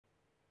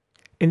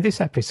In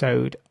this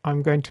episode,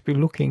 I'm going to be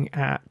looking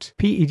at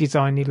PE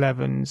Design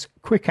 11's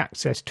Quick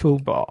Access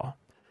Toolbar.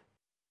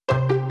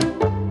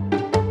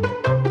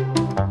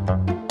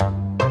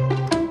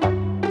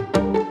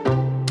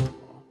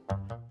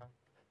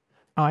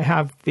 I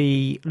have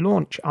the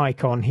launch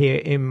icon here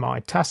in my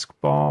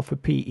taskbar for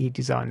PE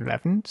Design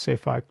 11. So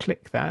if I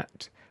click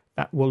that,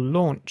 that will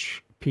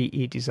launch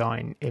PE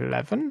Design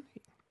 11.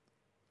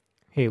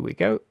 Here we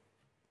go.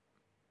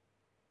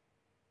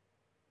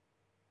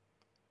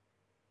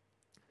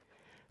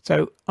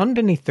 So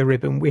underneath the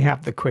ribbon, we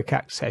have the Quick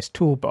Access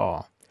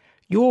Toolbar.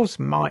 Yours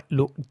might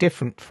look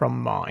different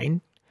from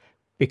mine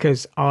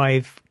because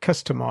I've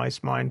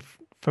customized mine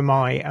for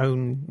my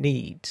own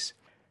needs.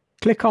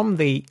 Click on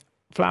the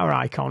flower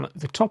icon at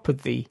the top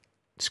of the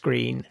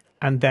screen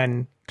and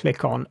then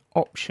click on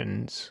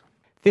Options.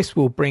 This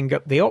will bring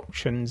up the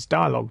Options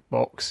dialog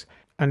box,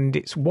 and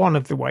it's one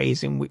of the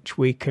ways in which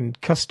we can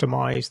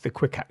customize the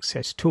Quick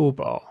Access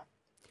Toolbar.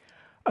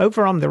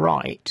 Over on the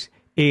right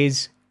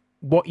is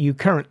what you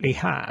currently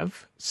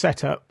have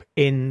set up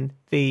in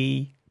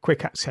the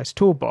Quick Access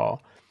Toolbar.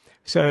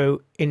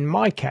 So in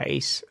my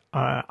case,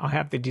 I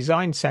have the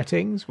design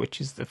settings,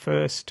 which is the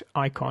first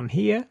icon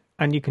here,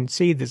 and you can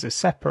see there's a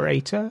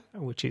separator,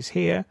 which is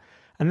here,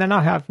 and then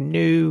I have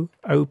new,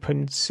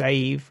 open,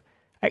 save,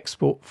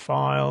 export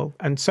file,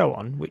 and so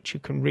on, which you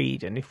can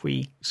read. And if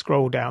we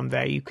scroll down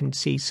there, you can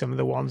see some of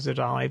the ones that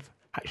I've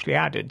actually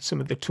added, some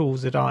of the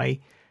tools that I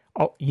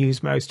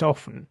use most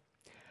often.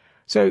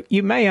 So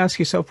you may ask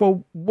yourself,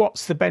 well,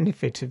 what's the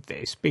benefit of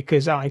this?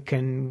 Because I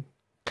can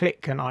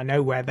click and I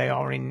know where they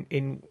are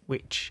in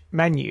which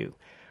menu.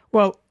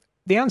 Well,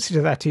 the answer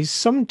to that is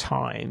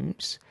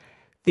sometimes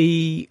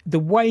the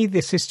way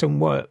the system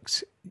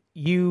works,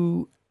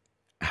 you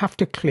have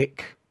to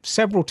click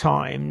several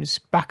times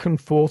back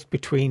and forth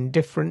between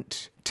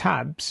different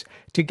tabs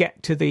to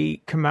get to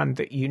the command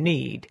that you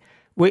need,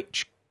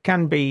 which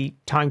can be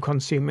time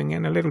consuming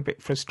and a little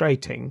bit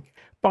frustrating.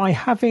 By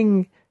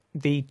having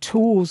the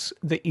tools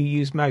that you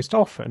use most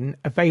often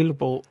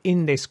available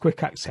in this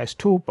Quick Access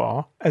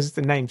Toolbar, as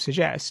the name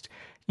suggests,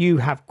 you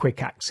have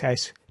quick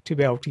access to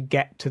be able to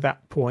get to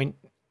that point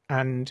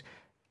and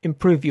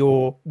improve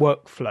your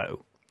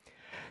workflow.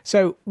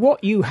 So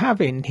what you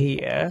have in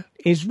here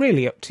is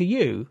really up to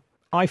you.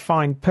 I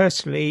find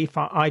personally, if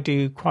I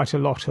do quite a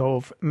lot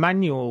of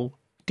manual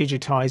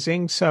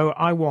digitizing, so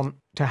I want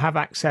to have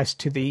access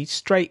to the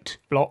straight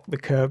block, the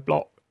curve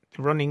block,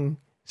 the running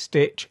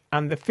stitch,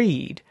 and the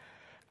feed,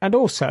 and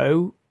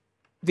also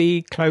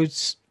the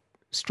closed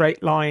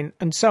straight line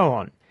and so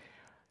on.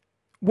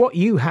 What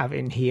you have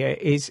in here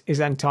is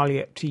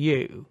entirely up to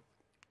you.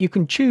 You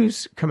can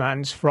choose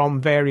commands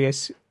from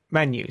various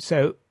menus.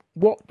 So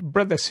what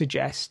Brother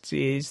suggests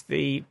is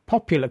the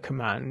popular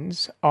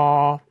commands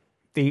are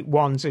the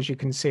ones, as you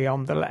can see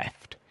on the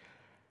left.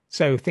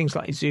 So things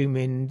like zoom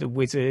in, the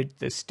wizard,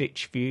 the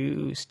stitch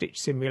view, stitch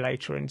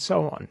simulator, and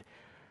so on.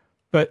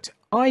 But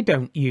I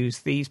don't use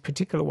these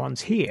particular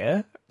ones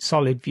here,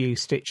 solid view,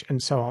 stitch,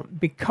 and so on,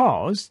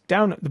 because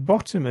down at the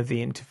bottom of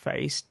the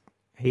interface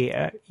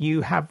here,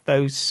 you have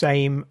those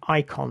same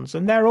icons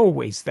and they're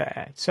always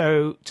there.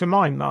 So to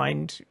my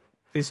mind,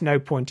 there's no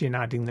point in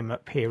adding them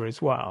up here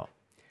as well.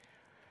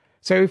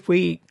 So if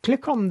we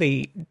click on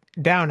the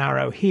down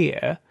arrow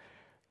here,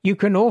 you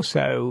can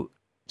also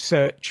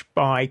search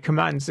by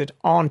commands that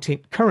aren't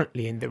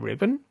currently in the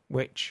ribbon,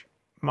 which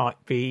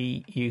might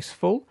be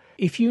useful.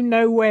 If you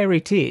know where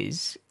it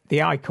is,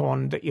 the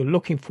icon that you're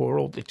looking for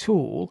or the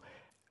tool,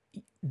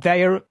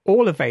 they are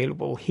all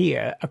available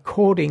here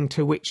according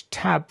to which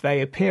tab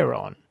they appear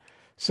on.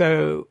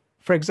 So,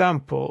 for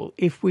example,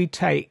 if we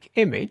take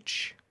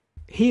image,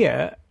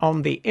 here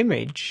on the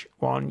image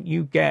one,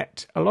 you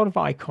get a lot of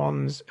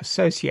icons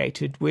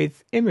associated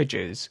with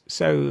images.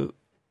 So,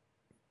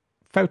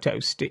 photo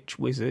stitch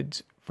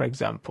wizards, for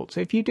example. So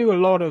if you do a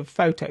lot of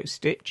photo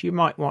stitch, you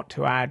might want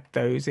to add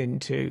those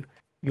into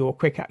your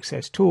Quick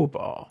Access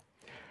Toolbar.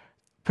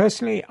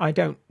 Personally, I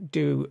don't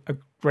do a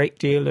great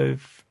deal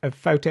of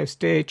photo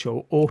stitch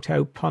or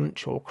auto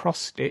punch or cross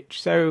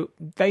stitch, so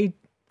they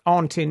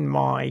aren't in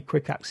my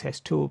Quick Access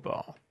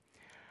Toolbar.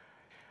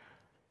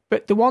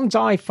 But the ones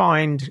I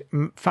found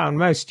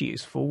most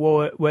useful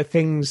were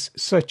things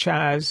such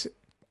as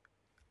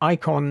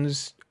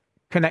icons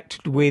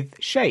connected with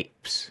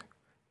shapes.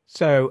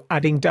 So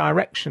adding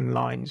direction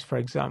lines, for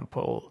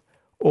example,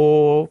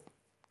 or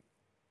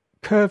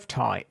curve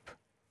type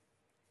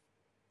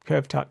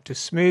to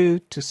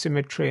smooth, to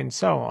symmetry, and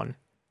so on.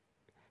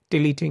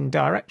 Deleting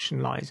direction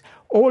lines.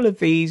 All of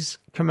these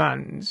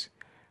commands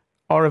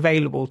are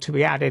available to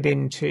be added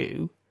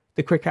into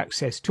the Quick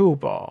Access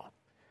Toolbar.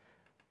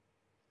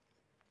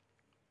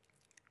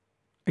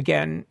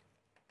 Again,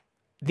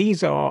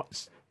 these are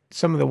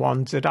some of the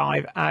ones that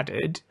I've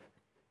added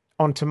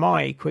onto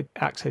my Quick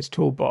Access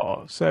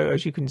Toolbar. So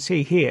as you can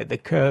see here, the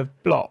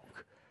curved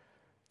block,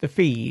 the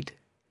feed.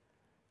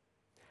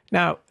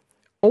 Now,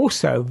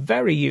 Also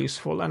very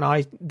useful,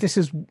 and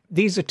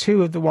these are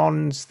two of the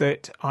ones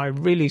that I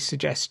really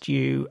suggest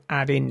you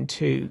add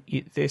into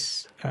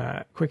this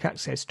quick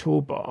access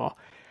toolbar,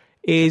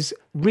 is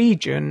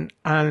region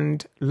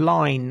and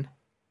line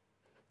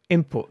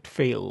input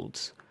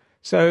fields.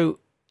 So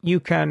you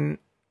can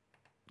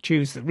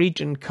choose the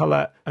region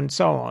color and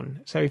so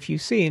on. So if you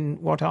see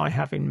in what I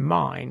have in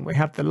mine, we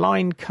have the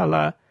line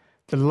color,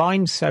 the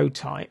line sew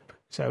type,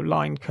 so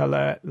line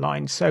color,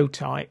 line sew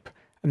type,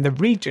 and the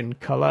region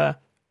color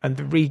and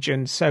the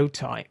region sew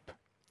type.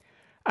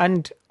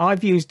 And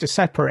I've used a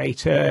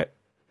separator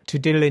to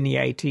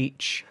delineate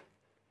each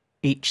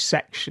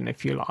section,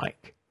 if you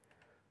like.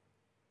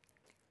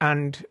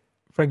 And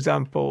for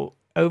example,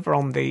 over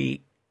on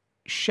the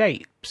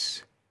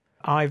shapes,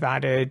 I've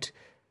added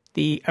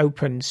the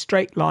open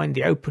straight line,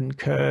 the open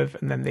curve,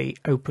 and then the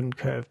open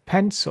curve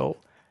pencil,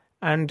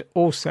 and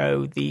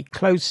also the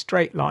closed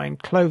straight line,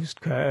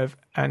 closed curve,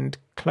 and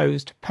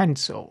closed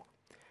pencil,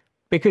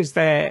 because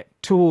they're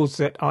tools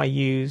that I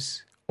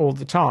use all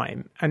the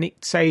time, and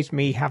it saves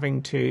me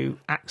having to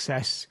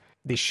access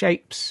the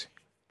shapes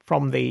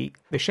from the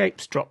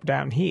shapes drop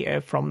down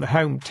here from the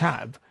home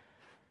tab.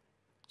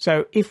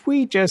 So if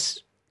we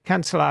just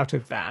cancel out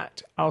of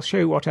that, I'll show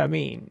you what I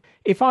mean.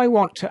 If I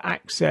want to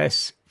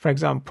access, for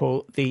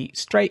example, the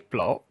straight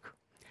block,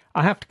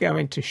 I have to go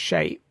into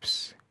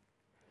shapes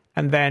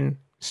and then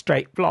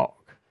straight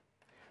block.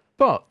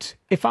 But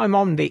if I'm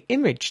on the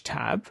image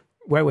tab,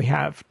 where we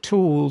have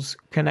tools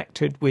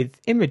connected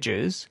with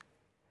images,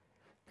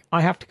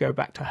 I have to go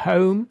back to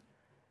home,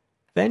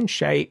 then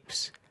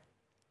shapes,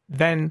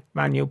 then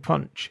manual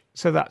punch.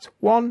 So that's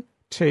 1,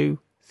 2,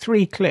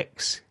 3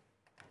 clicks,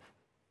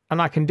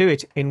 and I can do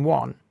it in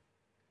one.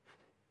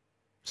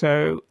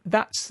 So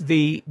that's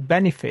the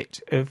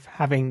benefit of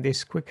having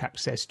this quick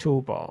access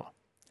toolbar.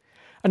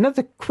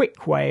 Another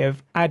quick way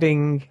of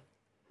adding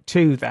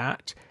to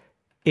that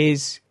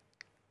is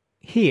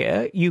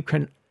here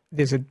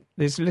there's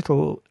a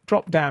little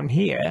drop down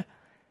here,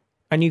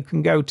 and you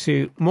can go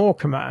to more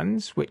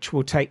commands, which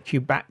will take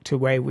you back to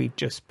where we've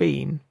just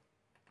been.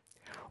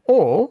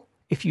 Or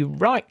if you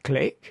right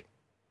click,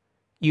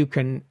 you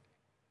can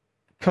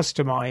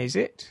customize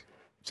it.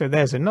 So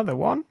there's another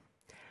one.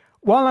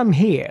 While I'm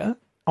here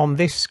on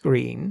this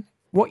screen,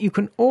 what you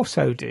can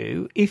also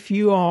do, if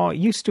you are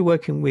used to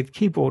working with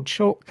keyboard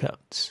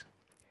shortcuts,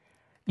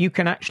 you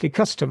can actually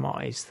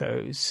customize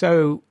those.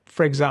 So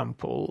for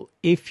example,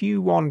 if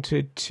you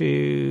wanted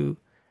to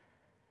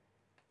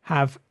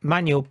have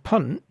manual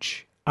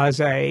punch as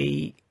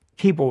a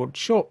keyboard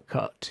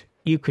shortcut,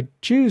 you could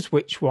choose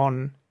which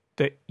one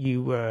that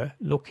you were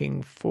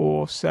looking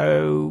for.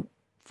 So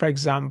for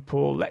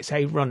example, let's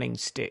say running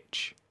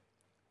stitch.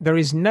 There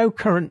is no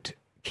current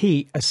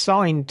key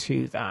assigned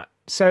to that.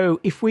 So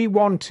if we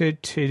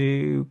wanted to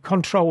do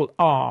Control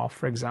R,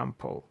 for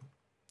example,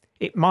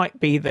 it might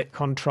be that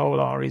Control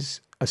R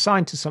is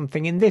assigned to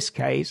something. In this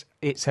case,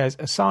 it says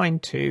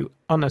assigned to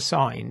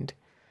unassigned.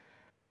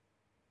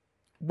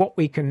 What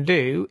we can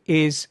do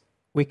is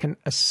we can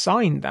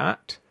assign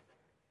that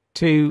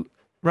to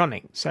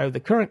running. So the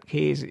current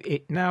key,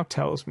 it now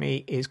tells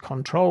me, is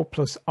Control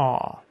plus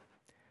R.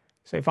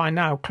 So if I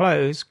now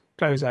close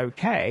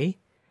OK,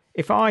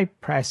 if I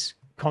press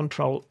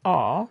Control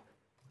R,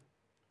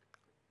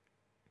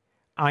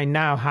 I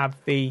now have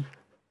the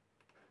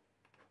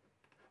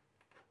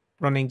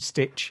running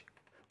stitch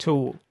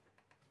tool.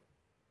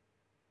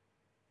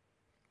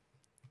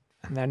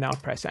 And then I'll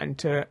press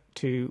enter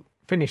to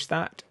finish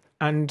that,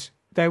 and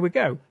there we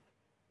go.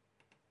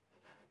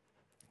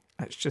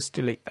 Let's just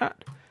delete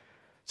that.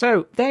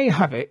 So there you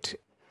have it.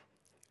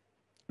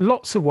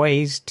 Lots of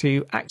ways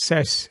to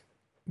access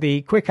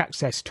the quick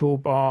access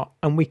toolbar,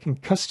 and we can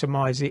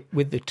customize it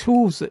with the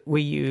tools that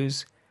we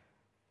use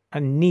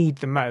and need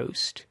the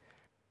most.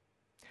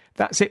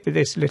 That's it for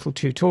this little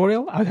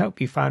tutorial. I hope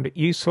you found it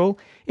useful.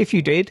 If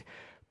you did,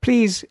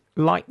 please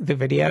like the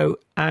video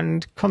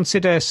and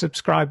consider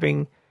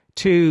subscribing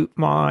to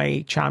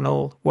my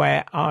channel,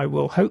 where I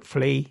will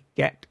hopefully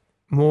get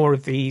more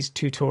of these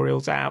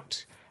tutorials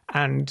out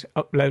and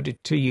uploaded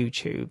to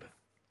YouTube.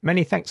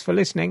 Many thanks for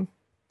listening.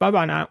 Bye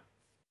bye now.